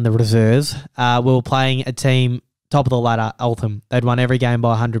weekend, the reserves, were playing a team top of the ladder, Eltham. They'd won every game by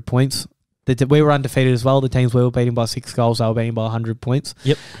 100 points. We were undefeated as well. The teams we were beating by 6 goals, they were beating by 100 points.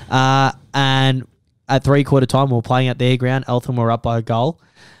 Yep. And at 3/4 time, we were playing at their ground. Eltham were up by a goal.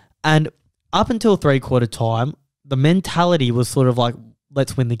 And up until 3/4 time, the mentality was sort of like,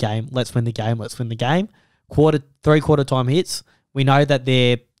 let's win the game, let's win the game, let's win the game. 3/4 time hits. We know that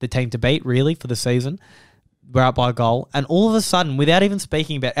they're the team to beat, really, for the season. We're up by a goal. And all of a sudden, without even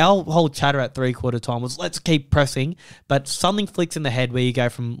speaking about our whole chatter at 3/4 time was let's keep pressing. But something flicks in the head where you go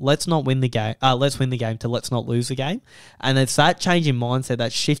from let's win the game to let's not lose the game. And it's that change in mindset,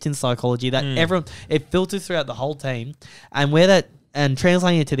 that shift in psychology that everyone, it filters throughout the whole team. And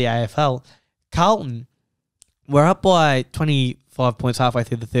translating it to the AFL, Carlton were up by 25 points halfway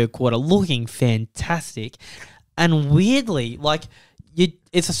through the third quarter, looking fantastic. And weirdly,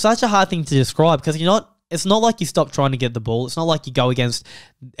 it's such a hard thing to describe because it's not like you stop trying to get the ball. It's not like you go against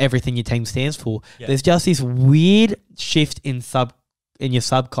everything your team stands for. Yeah. There's just this weird shift in your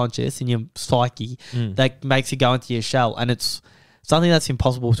subconscious, in your psyche, that makes you go into your shell. And it's something that's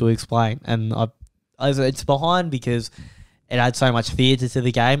impossible to explain. And it's behind because it adds so much theatre to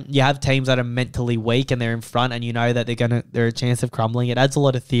the game. You have teams that are mentally weak and they're in front, and you know that they're a chance of crumbling. It adds a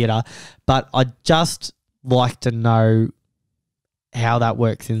lot of theatre, but I'd just like to know how that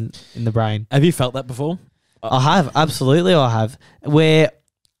works in the brain. Have you felt that before? I have, absolutely I have. Where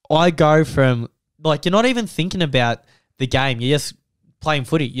I go from, like, you're not even thinking about the game. You're just playing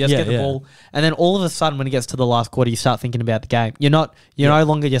footy. You just get the ball. And then all of a sudden when it gets to the last quarter, you start thinking about the game. You're no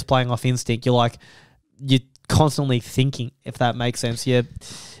longer just playing off instinct. You're constantly thinking, if that makes sense.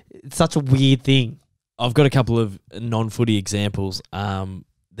 It's such a weird thing. I've got a couple of non-footy examples.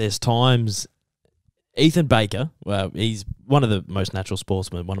 There's times Ethan Baker, well, he's one of the most natural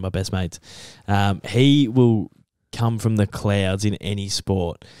sportsmen, one of my best mates. He will come from the clouds in any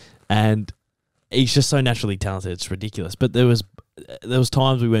sport, and he's just so naturally talented. It's ridiculous. But there was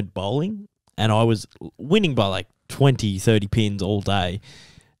times we went bowling, and I was winning by like 20, 30 pins all day,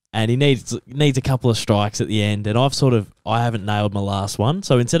 and he needs a couple of strikes at the end, and I haven't nailed my last one.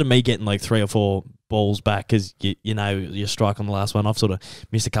 So instead of me getting like 3 or 4 balls back because you strike on the last one, I've sort of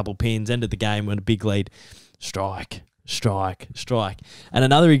missed a couple pins, ended the game with a big lead, strike. And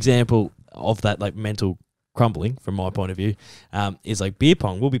another example of that, like, mental crumbling from my point of view, is like beer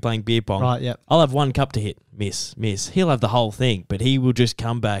pong. We'll be playing beer pong. Right, yep. I'll have one cup to hit, miss. He'll have the whole thing, but he will just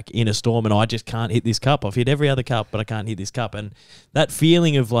come back in a storm, and I just can't hit this cup. I've hit every other cup, but I can't hit this cup. And that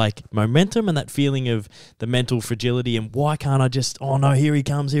feeling of like momentum and that feeling of the mental fragility and why can't I just, oh no, here he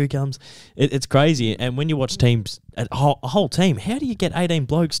comes. It's crazy. And when you watch teams, a whole team, how do you get 18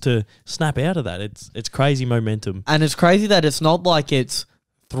 blokes to snap out of that? It's crazy momentum. And it's crazy that it's not like it's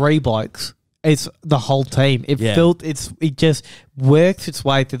 3 blokes. It's the whole team. It just works its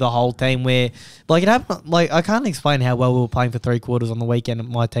way through the whole team. Where, like, it happened. Like, I can't explain how well we were playing for 3 quarters on the weekend.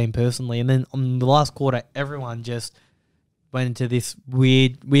 My team personally, and then on the last quarter, everyone just went into this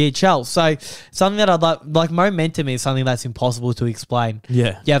weird shell. So something that I'd like momentum is something that's impossible to explain.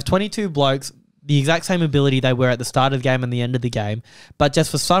 Yeah, you have 22 blokes, the exact same ability they were at the start of the game and the end of the game, but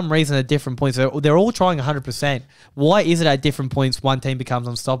just for some reason at different points, they're all trying 100%. Why is it at different points one team becomes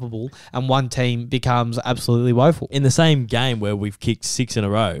unstoppable and one team becomes absolutely woeful? In the same game where we've kicked 6 in a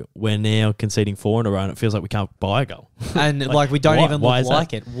row, we're now conceding 4 in a row, and it feels like we can't buy a goal. And like we don't even look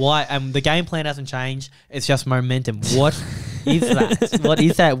like it. Why? And the game plan hasn't changed. It's just momentum. What is that? What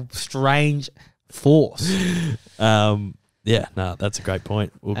is that strange force? Yeah, no, that's a great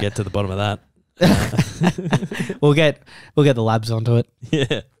point. We'll get to the bottom of that. We'll get the labs onto it.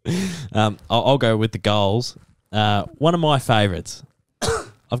 Yeah. I'll go with the goals. One of my favourites.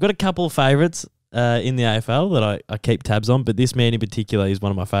 I've got a couple of favourites in the AFL that I keep tabs on, but this man in particular is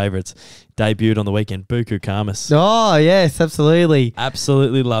one of my favourites. Debuted on the weekend, Buku Khamis. Oh, yes, absolutely.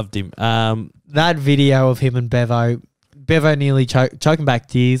 Absolutely loved him. That video of him and Bevo nearly choking back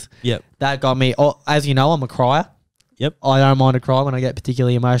tears. Yep. That got me. Oh, as you know, I'm a crier. Yep. I don't mind a cry when I get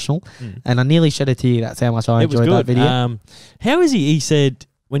particularly emotional. And I nearly shed a tear. That's how much I enjoyed that video. How is he? He said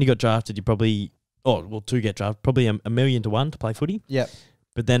when he got drafted, you probably, to get drafted, probably $1 million to 1 to play footy. Yep.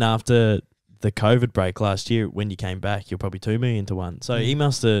 But then after the COVID break last year, when you came back, you're probably $2 million to 1. So he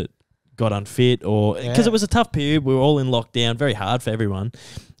must have got unfit, or because it was a tough period. We were all in lockdown, very hard for everyone.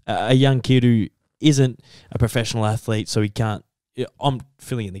 A young kid who isn't a professional athlete, so he can't. I'm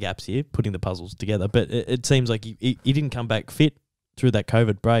filling in the gaps here, putting the puzzles together, but it seems like he didn't come back fit through that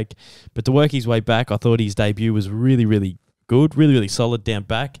COVID break. But to work his way back, I thought his debut was really, really good, really, really solid down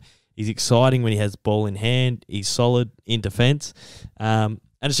back. He's exciting when he has the ball in hand. He's solid in defence. And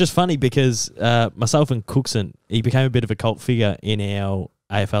it's just funny because myself and Cookson, he became a bit of a cult figure in our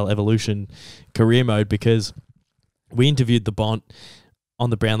AFL Evolution career mode because we interviewed the Bont on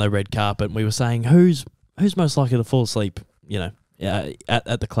the Brownlow red carpet, and we were saying, who's most likely to fall asleep,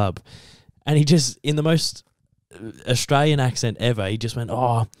 at the club. And he just, in the most Australian accent ever, he just went,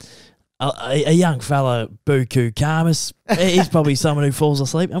 a young fella, Buku Khamis. He's probably someone who falls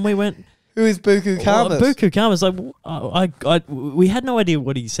asleep. And we went, who is Buku Khamis? Buku Khamis. Like, we had no idea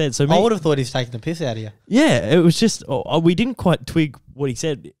what he said. So I would have thought he's taking the piss out of you. Yeah, it was just, we didn't quite twig what he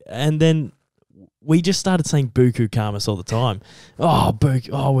said. And then we just started saying Buku Khamis all the time. Buku.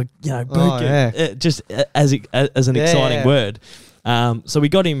 Buku. Just as an exciting word. So we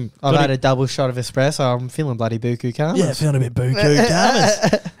got him. I've had a double shot of espresso. I'm feeling bloody Buku Khamis. Yeah, feeling a bit Buku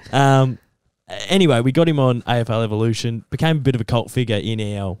Khamis. Anyway, we got him on AFL Evolution. Became a bit of a cult figure in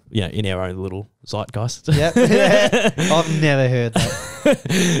our own little zeitgeist. Yep. I've never heard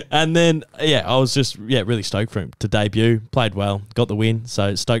that. And then I was just really stoked for him to debut. Played well, got the win.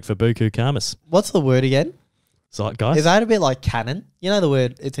 So stoked for Buku Khamis. What's the word again? Zeitgeist. Is that a bit like canon? You know the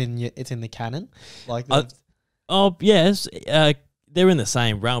word? It's in the canon. Like. Yes. they're in the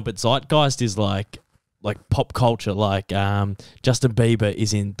same realm, but zeitgeist is like pop culture. Like Justin Bieber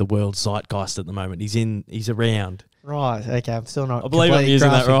is in the world zeitgeist at the moment. He's around. Right. Okay. I'm still not. I believe I'm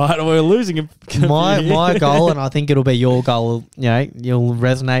using that right. We're losing him. My goal, and I think it'll be your goal. You know, you'll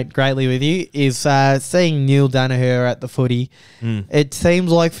resonate greatly with you. Is seeing Neale Daniher at the Footy. It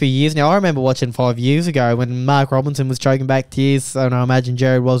seems like for years now. I remember watching 5 years ago when Mark Robinson was choking back tears, and I imagine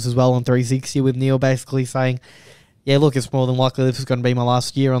Jared was as well on 360 with Neale basically saying, "Yeah, look, it's more than likely this is going to be my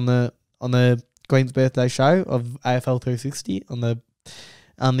last year on the Queen's birthday show of AFL 360 on the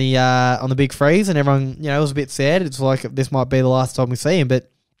big freeze," and everyone, you know, was a bit sad. It's like this might be the last time we see him, but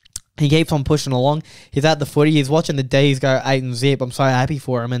he keeps on pushing along. He's at the Footy. He's watching the D's go 8-0. I'm so happy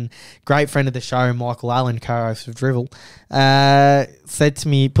for him. And great friend of the show, Michael Allen, co-host of Drivel, said to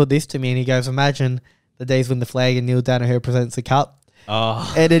me, put this to me, and he goes, "Imagine the D's win the flag and Neale Daniher presents the cup."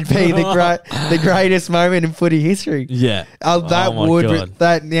 Oh. It'd be the greatest moment in footy history. Yeah. That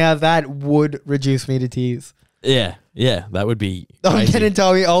would reduce me to tears. Yeah, that would be crazy. I'm going to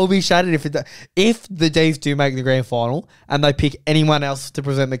tell you, I'll be shattered if the D's do make the grand final and they pick anyone else to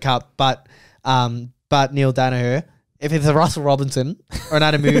present the cup but Neale Daniher. If it's a Russell Robinson or an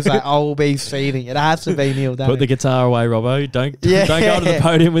Adam Musa, I will be seething. It has to be Neale Daniher. Put the guitar away, Robbo. Don't go to the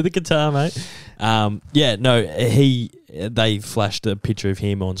podium with the guitar, mate. They flashed a picture of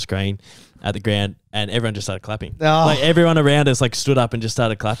him on screen at the ground, and everyone just started clapping. Oh. Like everyone around us, like stood up and just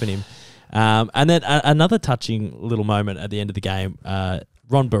started clapping him. And then another touching little moment at the end of the game.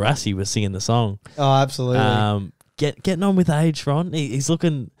 Ron Barassi was singing the song. Oh, absolutely. Getting on with age, Ron. He's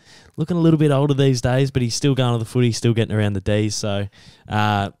looking a little bit older these days, but he's still going to the Footy, still getting around the D's. So,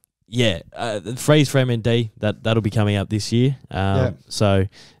 the freeze for MND that'll be coming up this year. So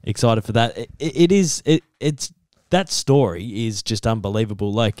excited for that. It's that story is just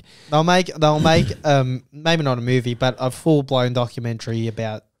unbelievable. Like they'll make maybe not a movie, but a full blown documentary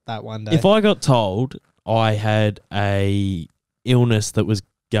about that one day. If I got told I had a illness that was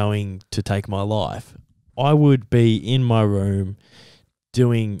going to take my life, I would be in my room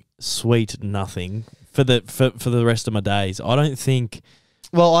doing sweet nothing for the rest of my days. I don't think.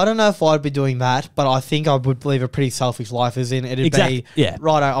 Well, I don't know if I'd be doing that, but I think I would live a pretty selfish life. As in, it'd be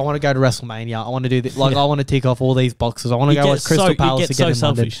right. I want to go to WrestleMania. I want to do this. Like I want to tick off all these boxes. I want to go watch Crystal Palace again in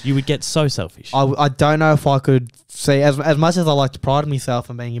London. You would get so selfish. I don't know if I could see as much as I like to pride myself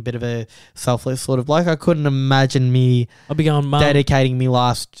on being a bit of a selfless sort of bloke. I couldn't imagine me. I'd be going, Mum, dedicating me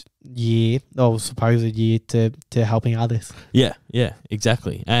last year or supposed year to helping others. Yeah,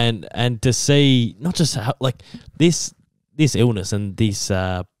 exactly. And to see not just how, like this illness and this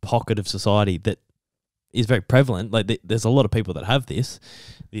pocket of society that is very prevalent. Like there's a lot of people that have this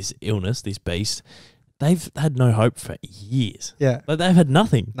illness, this beast. They've had no hope for years. Yeah, like they've had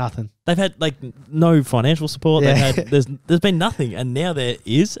nothing. They've had like no financial support. Yeah. There's been nothing, and now there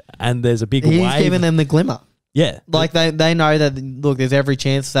is, and there's a big wave. He's giving them the glimmer. Yeah, like they know that look, there's every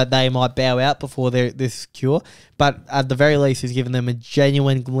chance that they might bow out before this cure, but at the very least, he's given them a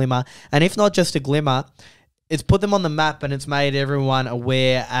genuine glimmer, and if not just a glimmer, it's put them on the map and it's made everyone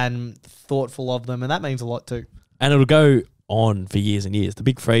aware and thoughtful of them, and that means a lot too. And it'll go on for years and years. The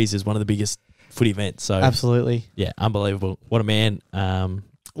Big Freeze is one of the biggest footy events. So absolutely, yeah, unbelievable. What a man.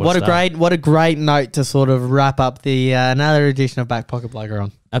 What a great note to sort of wrap up the another edition of Back Pocket Blogger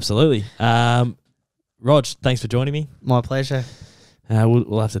on. Absolutely. Rog, thanks for joining me. My pleasure.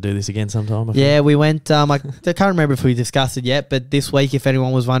 We'll have to do this again sometime. We went, I can't remember if we discussed it yet, but this week, if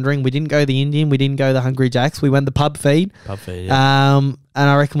anyone was wondering, we didn't go the Indian, we didn't go the Hungry Jacks, we went the pub feed. Yeah. And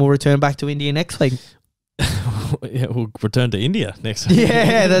I reckon we'll return back to India next week. Yeah, we'll return to India next week.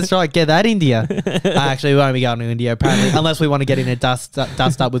 Yeah, that's right. Get that India. Actually, we won't be going to India, apparently, unless we want to get in a dust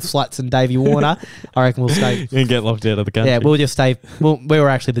up with Sluts and Davey Warner. I reckon we'll stay. And get locked out of the country. Yeah, we'll just stay. We were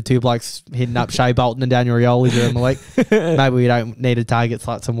actually the two blokes hitting up Shea Bolton and Daniel Rioli during the week. Maybe we don't need to target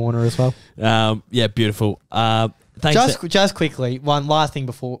Sluts and Warner as well. Yeah, beautiful. Thanks. Just quickly, one last thing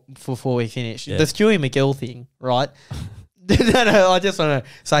before we finish. Yeah. The Stewie McGill thing, right? No, I just want to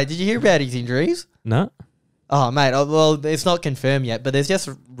say, did you hear about his injuries? No. Oh, mate, well, it's not confirmed yet, but there's just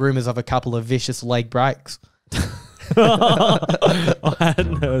rumours of a couple of vicious leg breaks. I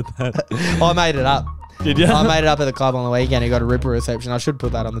hadn't heard that. I made it up. Did you? I made it up at the club on the weekend. He got a ripper reception. I should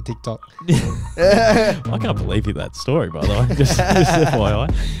put that on the TikTok. I can't believe you that story, by the way. Just FYI.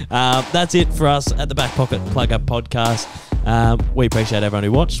 That's it for us at the Back Pocket Plug Up Podcast. We appreciate everyone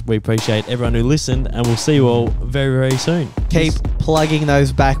who watched. We appreciate everyone who listened, and we'll see you all very, very soon. Keep plugging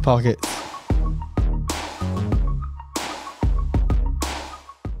those back pockets.